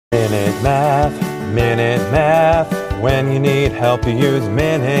Minute Math. When you need help, you use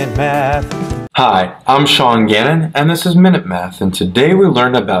Minute Math. Hi, I'm Sean Gannon, and this is Minute Math, and today we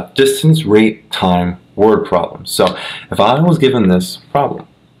learned about distance, rate, time, word problems. So, if I was given this problem,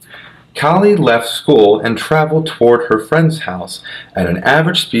 Callie left school and traveled toward her friend's house at an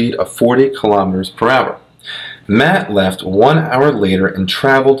average speed of 40 kilometers per hour. Matt left 1 hour later and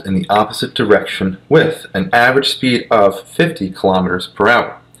traveled in the opposite direction with an average speed of 50 kilometers per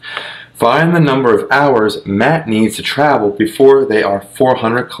hour. Find the number of hours Matt needs to travel before they are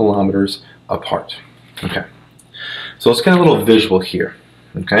 400 kilometers apart. Okay, so let's get a little visual here.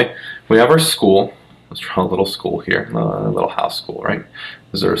 Okay, we have our school. Let's draw a little school here, a little house school, right?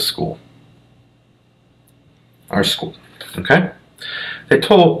 Is there a school? Our school. Okay. They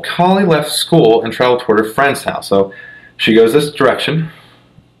told Callie left school and traveled toward her friend's house. So she goes this direction,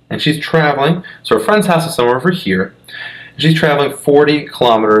 and she's traveling. So her friend's house is somewhere over here. And she's traveling 40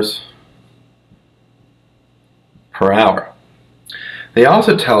 kilometers per hour. They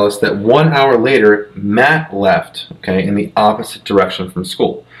also tell us that 1 hour later, Matt left, okay, in the opposite direction from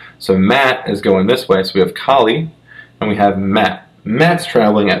school. So Matt is going this way. So we have Callie, and we have Matt. Matt's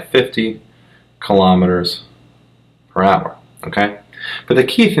traveling at 50 kilometers per hour, okay? But the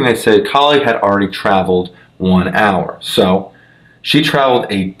key thing they said, Callie had already traveled 1 hour. So she traveled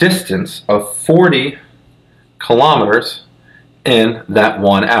a distance of 40 kilometers in that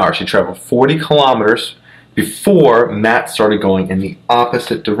 1 hour. She traveled 40 kilometers before Matt started going in the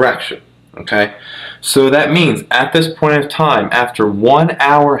opposite direction. Okay? So that means at this point in time, after 1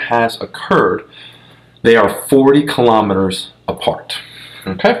 hour has occurred, they are 40 kilometers apart.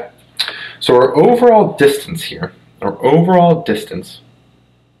 Okay? So our overall distance here, all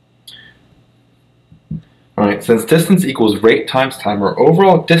right, since distance equals rate times time, our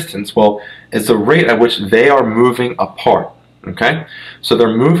overall distance, well, is the rate at which they are moving apart. Okay, so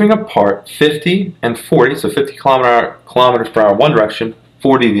they're moving apart 50 and 40, so 50 kilometers per hour one direction,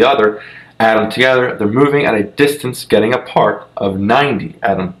 40 the other. Add them together, they're moving at a distance getting apart of 90.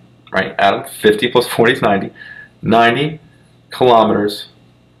 Add them, right? Add them, 50 plus 40 is 90. 90 kilometers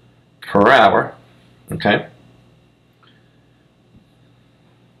per hour. Okay.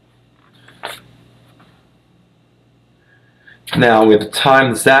 Now we have to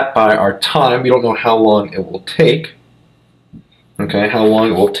times that by our time. We don't know how long it will take. Okay, how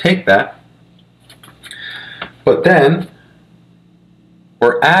long it will take that. But then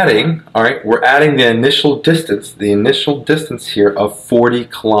we're adding, all right, we're adding the initial distance here of 40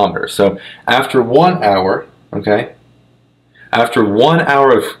 kilometers. So after 1 hour, okay, after 1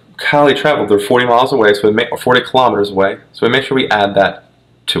 hour of Callie traveled, they're 40 miles away, so we make 40 kilometers away. So we make sure we add that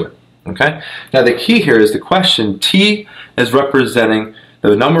to it. Okay. Now the key here is the question. T is representing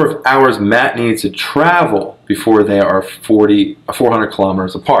the number of hours Matt needs to travel before they are 400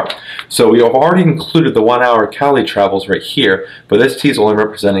 kilometers apart. So we have already included the 1 hour Callie travels right here, but this T is only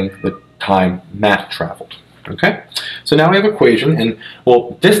representing the time Matt traveled. Okay. So now we have equation, and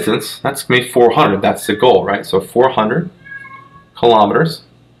well, distance, that's going to be 400. That's the goal, right? So 400 kilometers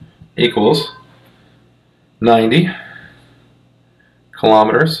equals 90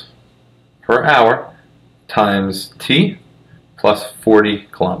 kilometers per hour times T plus 40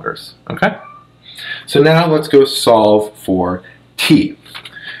 kilometers. Okay? So now let's go solve for T.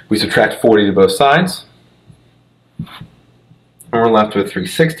 We subtract 40 to both sides, and we're left with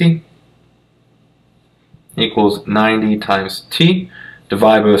 360 equals 90 times T.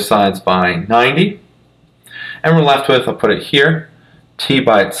 Divide both sides by 90, and we're left with, I'll put it here, T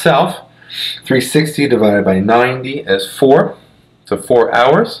by itself. 360 divided by 90 is 4, so 4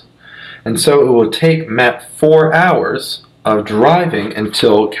 hours. And so it will take Matt 4 hours of driving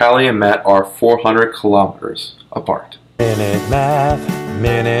until Callie and Matt are 400 kilometers apart. Minute Math.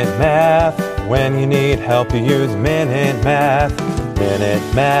 When you need help, you use Minute Math. Minute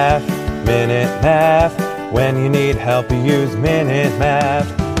Math. When you need help, you use Minute Math.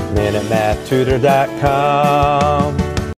 MinuteMathTutor.com.